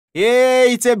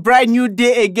Hey, it's a bright new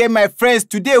day again, my friends.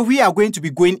 Today we are going to be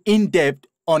going in depth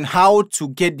on how to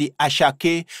get the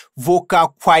Asake vocal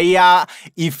choir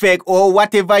effect, or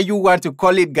whatever you want to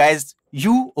call it, guys.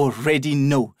 You already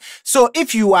know. So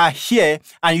if you are here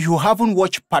and you haven't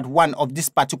watched part 1 of this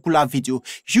particular video,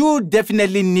 you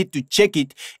definitely need to check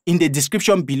it in the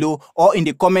description below or in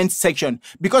the comment section,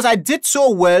 because I did so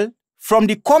well. From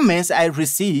the comments I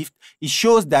received, it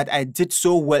shows that I did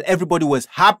so well. Everybody was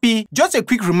happy. Just a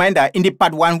quick reminder, in the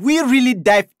part 1, we really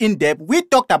dived in depth. We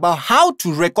talked about how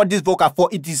to record this vocal, for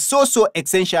it is so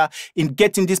essential in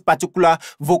getting this particular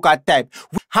vocal type.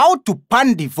 How to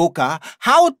pan the vocal,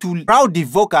 how to route the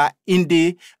vocal in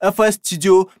the FL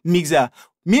Studio mixer.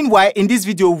 Meanwhile, in this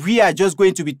video, we are just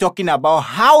going to be talking about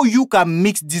how you can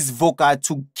mix this vocal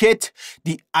to get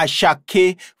the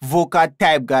Asake vocal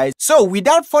type, guys. So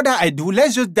without further ado,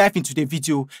 let's just dive into the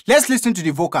video. Let's listen to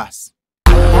the vocals.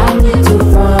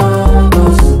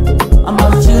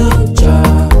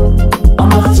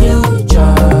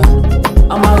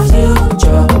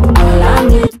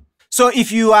 So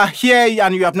if you are here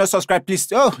and you have not subscribed, please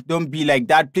don't be like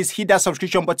that. Please hit that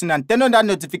subscription button and turn on that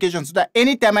notification so that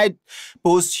anytime I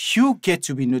post, you get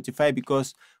to be notified,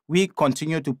 because we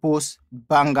continue to post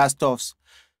banger stuffs.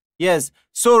 Yes,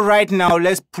 so right now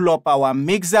let's pull up our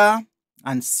mixer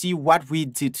and see what we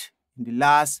did in the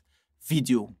last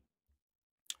video.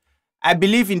 I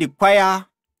believe in the choir.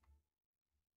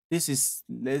 This is,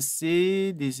 let's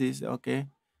see, this is okay.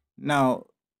 Now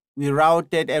we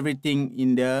routed everything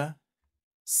in the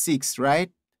 6,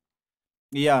 right?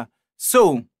 Yeah,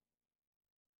 so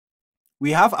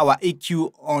we have our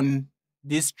EQ on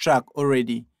this track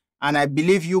already, and I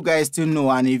believe you guys still know.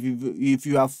 And if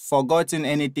you have forgotten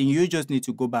anything, you just need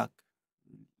to go back,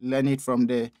 learn it from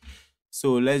there.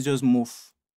 So let's just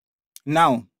move.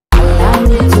 Now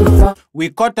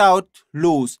we cut out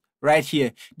lows right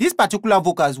here. This particular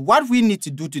vocals, what we need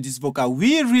to do to this vocal,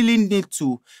 we really need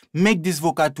to make this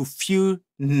vocal to feel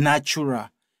natural.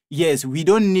 Yes, we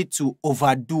don't need to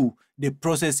overdo the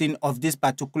processing of this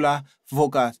particular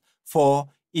vocals, for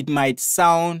it might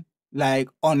sound like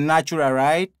unnatural,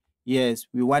 right? Yes,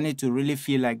 we want it to really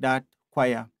feel like that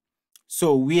choir.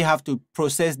 So we have to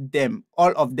process them,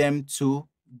 all of them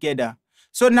together.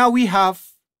 So now we have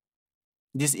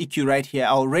this EQ right here. I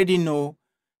already know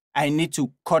I need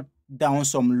to cut down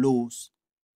some lows,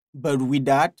 but with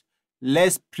that,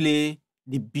 let's play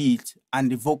the beat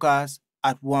and the vocals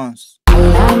at once.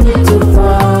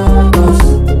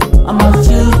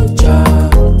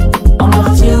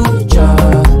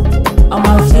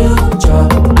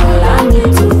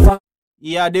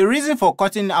 Yeah, the reason for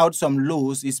cutting out some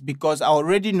lows is because I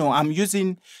already know I'm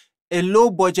using a low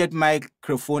budget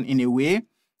microphone in a way.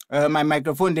 The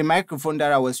microphone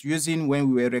that I was using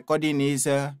when we were recording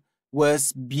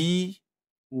was B1,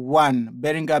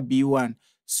 Behringer B1.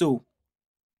 So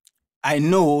I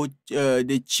know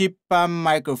the cheaper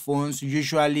microphones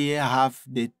usually have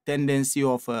the tendency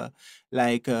of the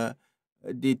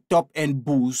top end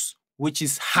boost, which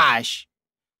is harsh.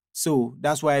 So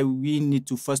that's why we need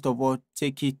to first of all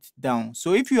take it down.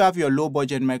 So if you have your low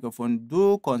budget microphone,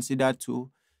 do consider to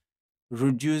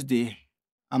reduce the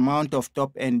amount of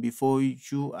top end before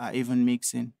you are even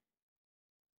mixing.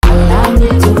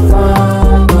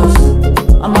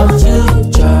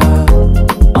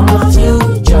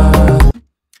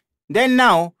 Then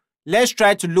now, let's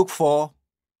try to look for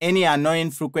any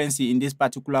annoying frequency in this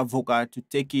particular vocal to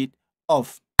take it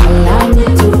off.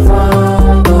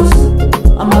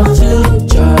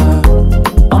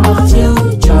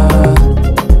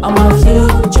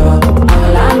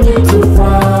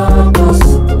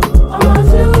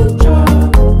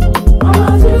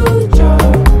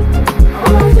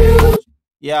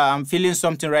 Yeah, I'm feeling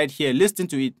something right here. Listen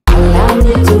to it.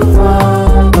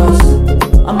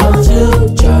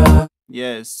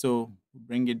 Yes, so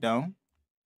bring it down.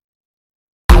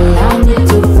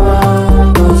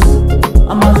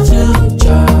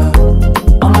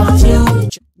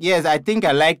 Yes, I think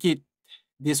I like it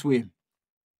this way.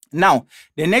 Now,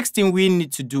 the next thing we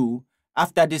need to do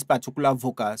after this particular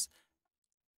vocals,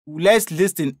 let's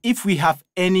listen if we have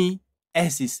any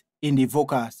S's in the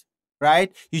vocals,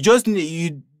 right? You just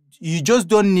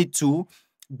don't need to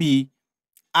be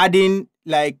adding,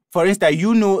 like, for instance,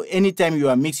 anytime you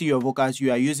are mixing your vocals,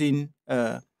 you are using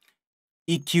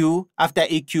EQ, after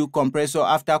EQ, compressor,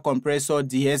 after compressor,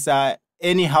 de-esser,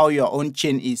 anyhow your own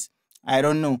chain is. I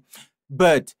don't know.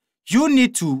 But you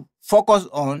need to focus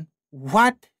on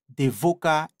what the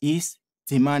vocal is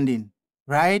demanding,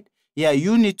 right? Yeah,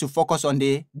 you need to focus on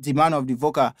the demand of the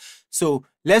vocal. So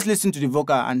let's listen to the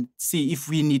vocal and see if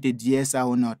we need a de-esser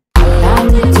or not.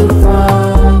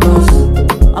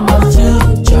 I'm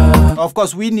of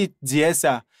course we need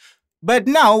DSR. But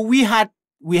now we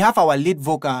have our lead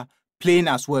vocal playing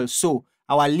as well. So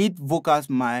our lead vocals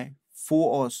might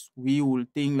fool us. We will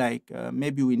think like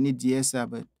maybe we need DSR,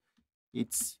 but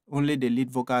it's only the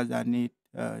lead vocals that need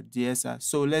DSR.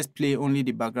 So let's play only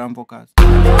the background vocals.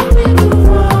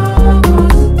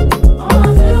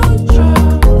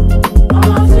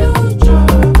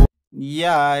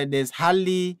 Yeah, there's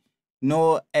hardly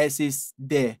no S's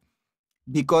there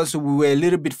because we were a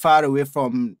little bit far away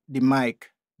from the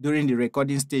mic during the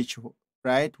recording stage,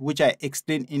 right? Which I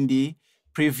explained in the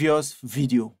previous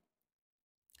video.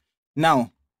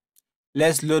 Now,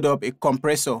 let's load up a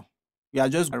compressor. We are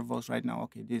just voice right now.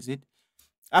 Okay, this is it.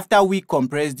 After we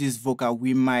compress this vocal,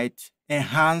 we might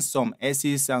enhance some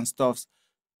S's and stuffs,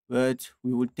 but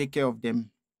we will take care of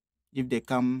them if they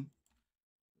come,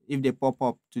 if they pop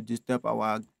up to disturb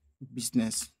our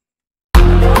business.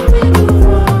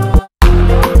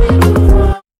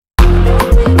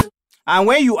 And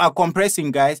when you are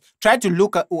compressing, guys, try to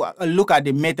look at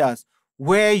the meters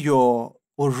where your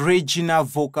original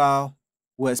vocal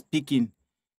was peaking.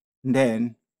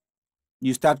 Then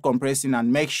you start compressing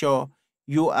and make sure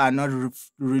you are not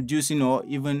reducing or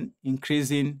even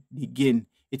increasing the gain.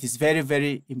 It is very,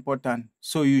 very important.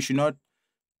 So you should not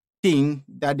think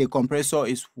that the compressor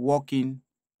is working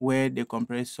where the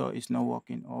compressor is not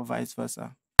working, or vice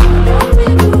versa.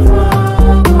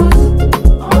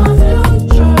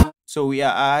 So we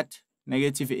are at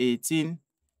 -18.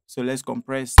 So let's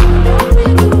compress.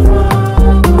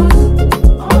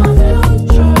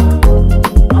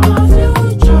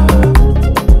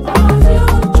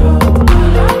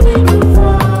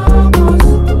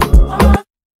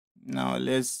 Now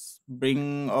let's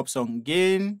bring up some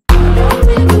gain.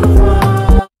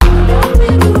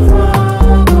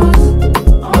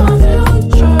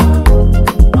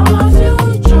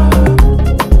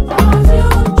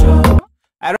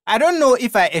 I don't know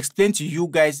if I explained to you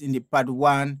guys in the part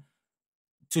 1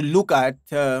 to look at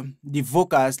the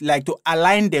vocals, like to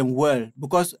align them well,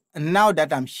 because now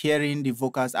that I'm hearing the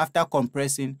vocals after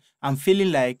compressing, I'm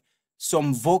feeling like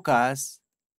some vocals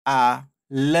are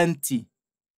lengthy.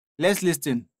 Let's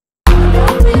listen.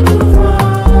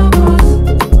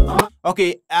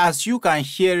 Okay, as you can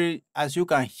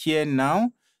hear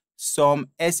now, some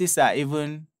S's are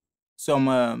even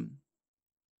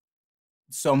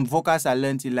some vocals are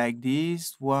lengthy, like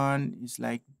this one is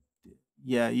like,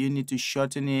 yeah, you need to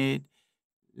shorten it,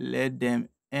 let them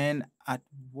end at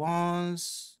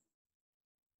once.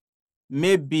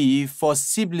 Maybe for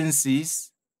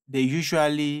sibilants, they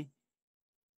usually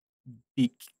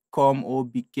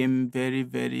became very,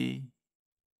 very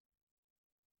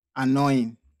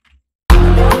annoying.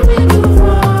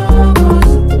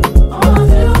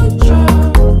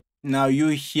 Now you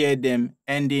hear them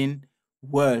ending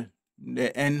well.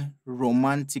 They end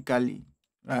romantically,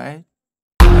 right?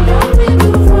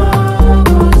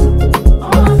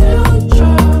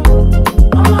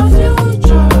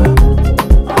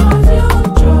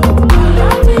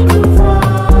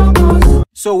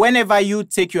 So whenever you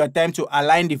take your time to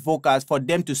align the vocals for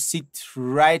them to sit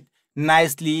right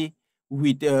nicely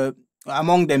with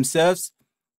among themselves,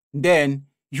 then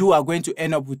you are going to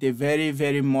end up with a very,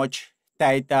 very much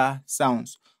tighter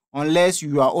sounds. Unless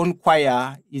your own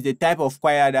choir is the type of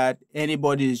choir that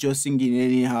anybody is just singing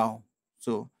anyhow.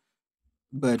 So,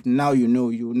 but now you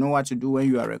know what to do when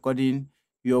you are recording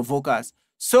your vocals.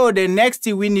 So the next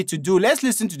thing we need to do, let's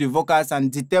listen to the vocals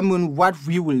and determine what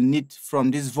we will need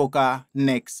from this vocal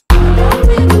next.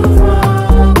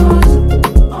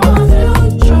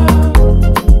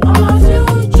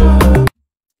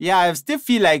 Yeah, I still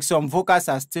feel like some vocals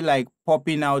are still like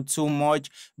popping out too much,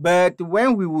 but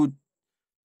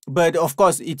but of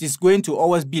course it is going to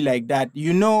always be like that.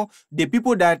 You know, the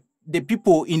people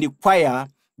in the choir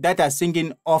that are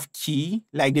singing off key,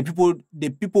 like the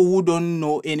people who don't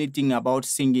know anything about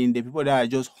singing, the people that are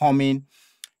just humming,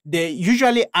 they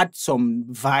usually add some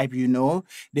vibe, you know.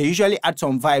 They usually add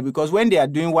some vibe because when they are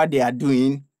doing what they are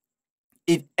doing,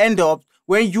 it ends up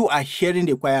when you are hearing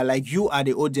the choir, like you are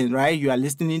the audience, right? You are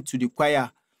listening to the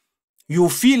choir. You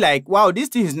feel like, wow, this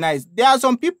thing is nice. There are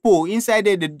some people inside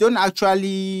there that don't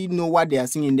actually know what they are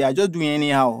singing. They are just doing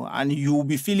anyhow, and you will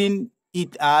be feeling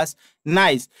it as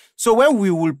nice. So when we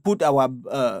will put our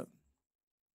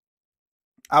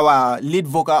lead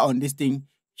vocal on this thing,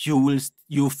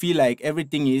 you feel like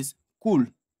everything is cool.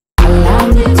 Allow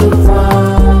me to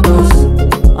focus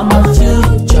on my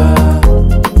future,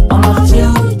 on my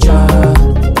future,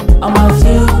 on my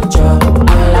future.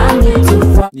 Allow me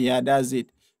to focus. Yeah, that's it.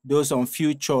 Though some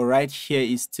future right here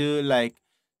is still like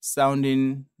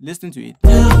sounding, listen to it.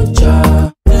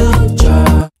 Future,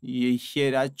 future. You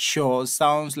hear that cho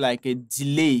sounds like a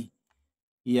delay.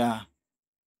 Yeah,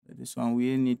 this one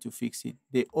we need to fix it.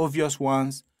 The obvious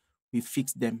ones, we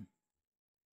fix them.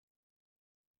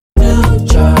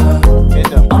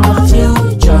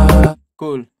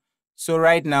 Cool. So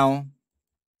right now,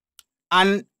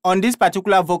 and on this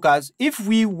particular vocals, if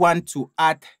we want to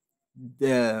add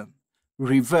the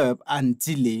reverb and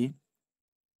delay,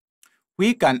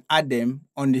 we can add them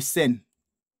on the send,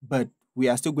 but we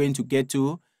are still going to get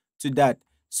to that.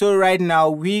 So right now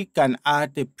we can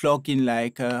add a plugin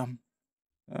like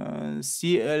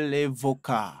CLA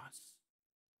vocals.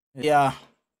 Yeah.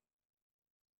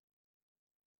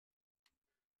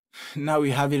 Now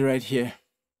we have it right here.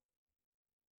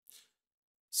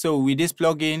 So with this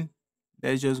plugin,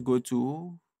 let's just go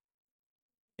to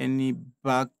any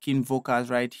backing vocals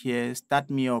right here. Start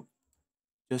me up.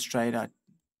 Just try that.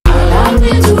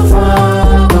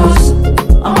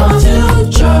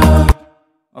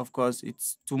 Of course,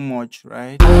 it's too much,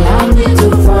 right?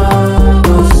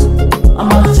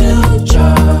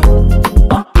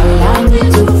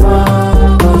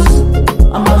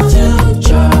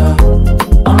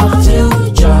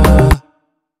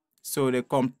 So the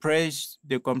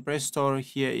compressor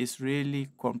here is really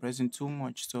compressing too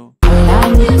much. So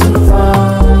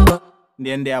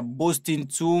then they are boosting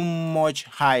too much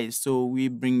high. So we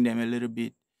bring them a little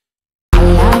bit.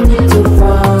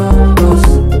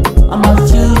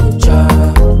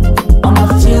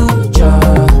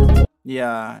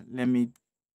 Yeah, let me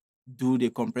do the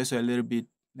compressor a little bit.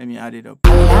 Let me add it up.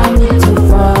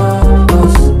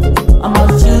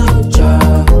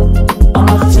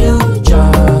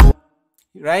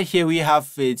 Right here we have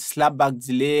a slapback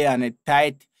delay and a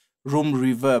tight room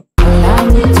reverb.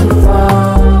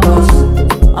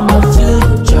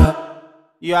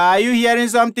 Yeah, are you hearing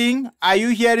something? Are you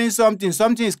hearing something?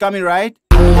 Something is coming, right?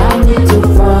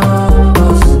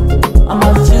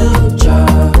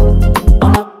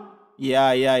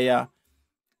 Yeah.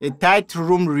 A tight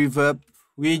room reverb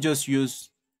we just use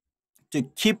to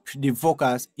keep the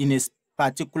vocals in a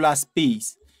particular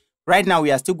space. Right now,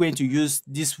 we are still going to use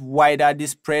this wider,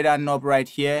 this spreader knob right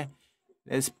here.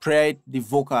 Let's spread the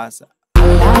vocals.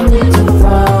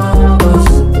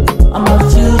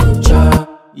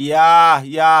 Yeah.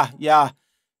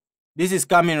 This is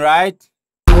coming, right?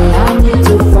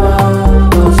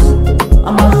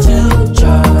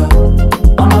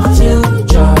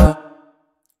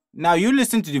 Now you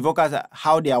listen to the vocals,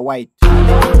 how they are white.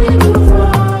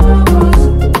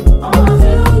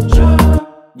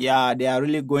 Yeah, they are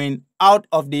really going out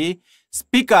of the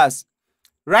speakers.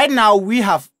 Right now, we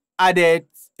have added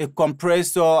a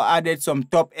compressor, added some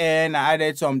top end,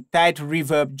 added some tight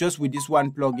reverb just with this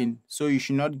one plugin. So you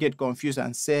should not get confused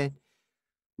and say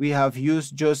we have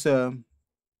used just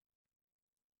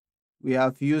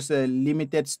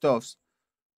limited stuffs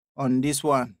on this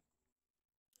one.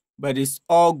 But it's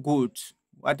all good.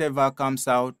 Whatever comes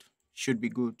out should be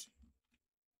good.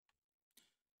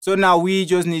 So now we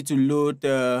just need to load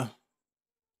a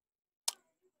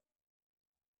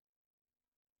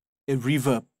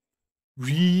reverb.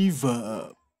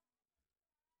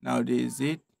 Now this is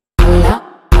it.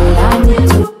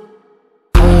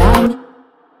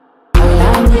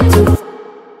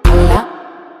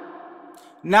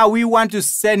 Now we want to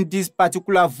send these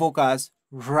particular vocals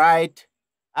right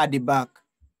at the back.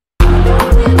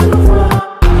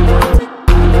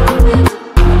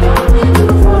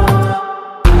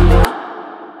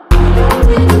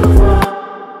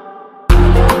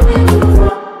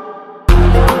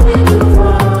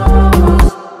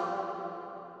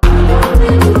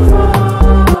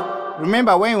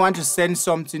 Remember, when you want to send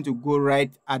something to go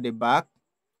right at the back,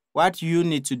 what you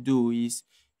need to do is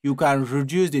you can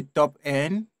reduce the top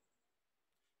end.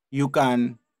 You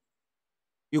can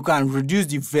reduce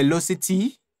the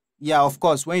velocity. Yeah, of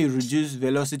course, when you reduce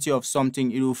velocity of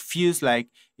something, it will feel like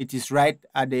it is right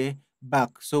at the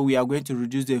back. So we are going to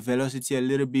reduce the velocity a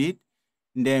little bit.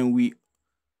 And then we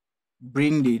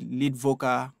bring the lead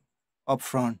vocal up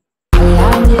front.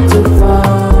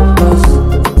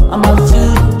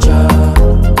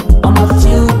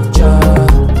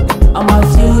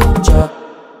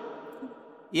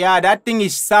 Yeah, that thing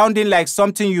is sounding like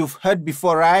something you've heard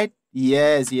before, right?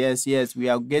 Yes. We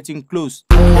are getting close.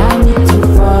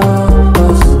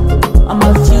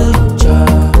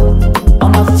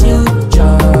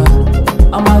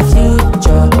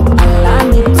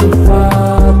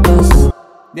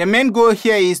 The main goal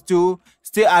here is to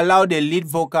still allow the lead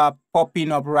vocal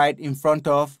popping up right in front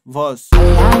of verse.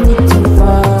 I'm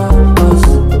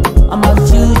a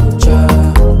future.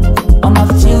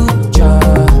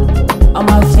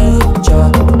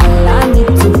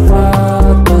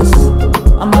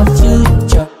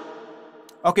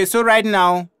 Okay, so right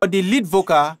now, for the lead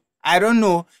vocal, I don't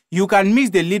know, you can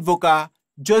mix the lead vocal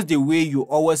just the way you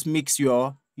always mix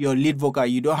your lead vocal.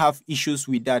 You don't have issues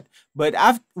with that. But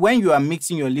when you are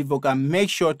mixing your lead vocal, make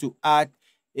sure to add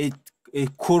a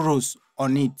chorus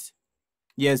on it.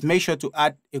 Yes, make sure to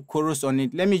add a chorus on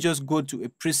it. Let me just go to a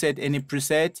preset, any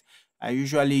preset I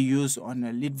usually use on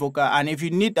a lead vocal. And if you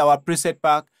need our preset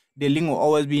pack, the link will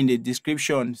always be in the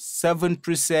description. 7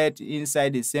 preset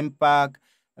inside the same pack.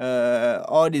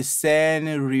 All the send,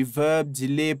 reverb,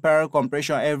 delay, power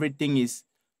compression, everything is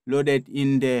loaded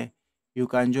in there. You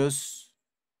can just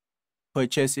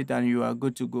purchase it and you are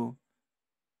good to go.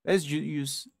 Let's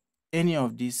use any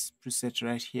of these presets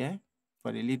right here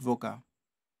for the lead vocal.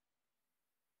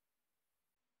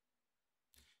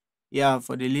 Yeah,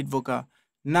 for the lead vocal.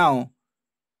 Now,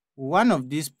 one of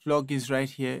these plugins right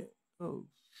here. Oh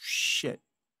shit.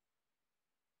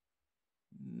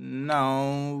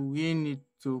 Now we need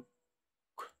to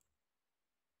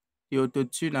the auto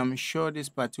tune. I'm sure this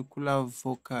particular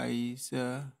vocal is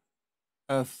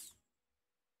F.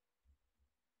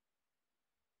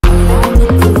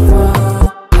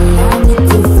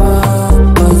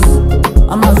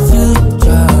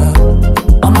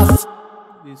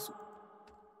 This.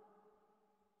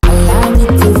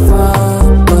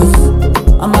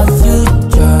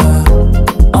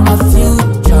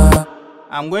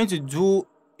 I'm going to do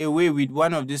away with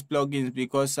one of these plugins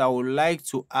because I would like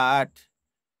to add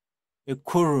a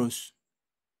chorus.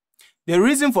 The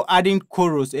reason for adding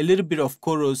chorus, a little bit of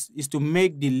chorus, is to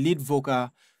make the lead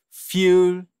vocal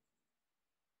feel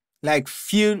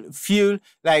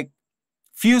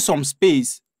some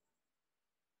space,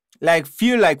 like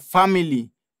feel like family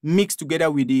mixed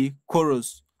together with the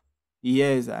chorus.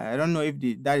 Yes, I don't know if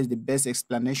that is the best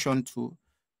explanation to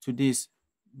this,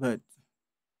 but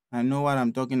I know what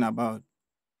I'm talking about.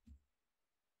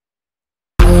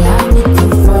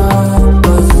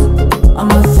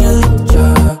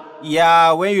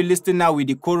 Yeah, when you listen now with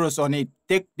the chorus on it,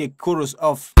 take the chorus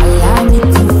off.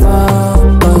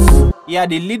 Yeah,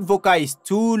 the lead vocal is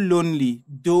too lonely.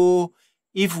 Though,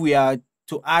 if we are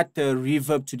to add a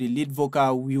reverb to the lead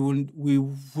vocal, we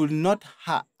will not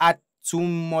add too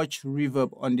much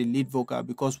reverb on the lead vocal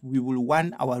because we will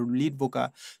want our lead vocal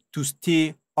to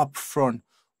stay up front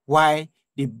while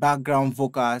the background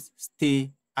vocals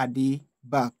stay at the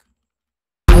back.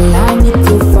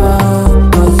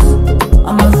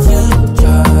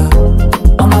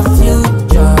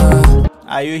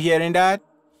 Are you hearing that?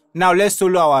 Now let's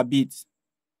solo our beats.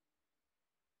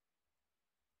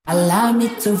 Allow me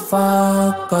to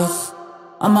focus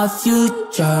on my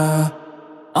future,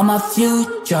 on my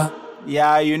future.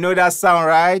 Yeah, you know that sound,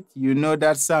 right? You know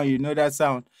that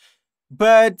sound.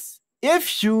 But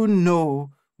if you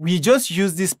know, we just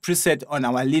use this preset on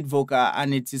our lead vocal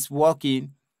and it is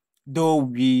working, though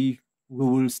we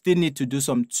will still need to do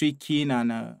some tweaking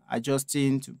and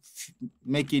adjusting to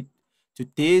make it to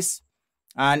taste.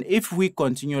 And if we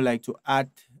continue like to add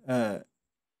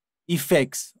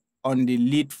effects on the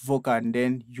lead vocal, and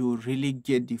then you really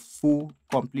get the full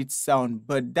complete sound.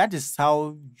 But that is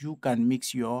how you can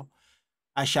mix your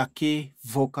Asake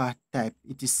vocal type.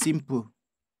 It is simple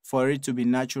for it to be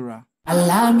natural.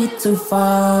 Allow me to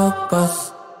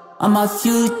focus on my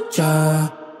future,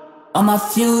 on my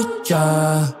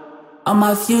future, on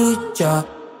my future.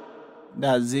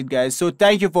 That's it, guys. So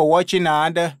thank you for watching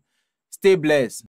and stay blessed.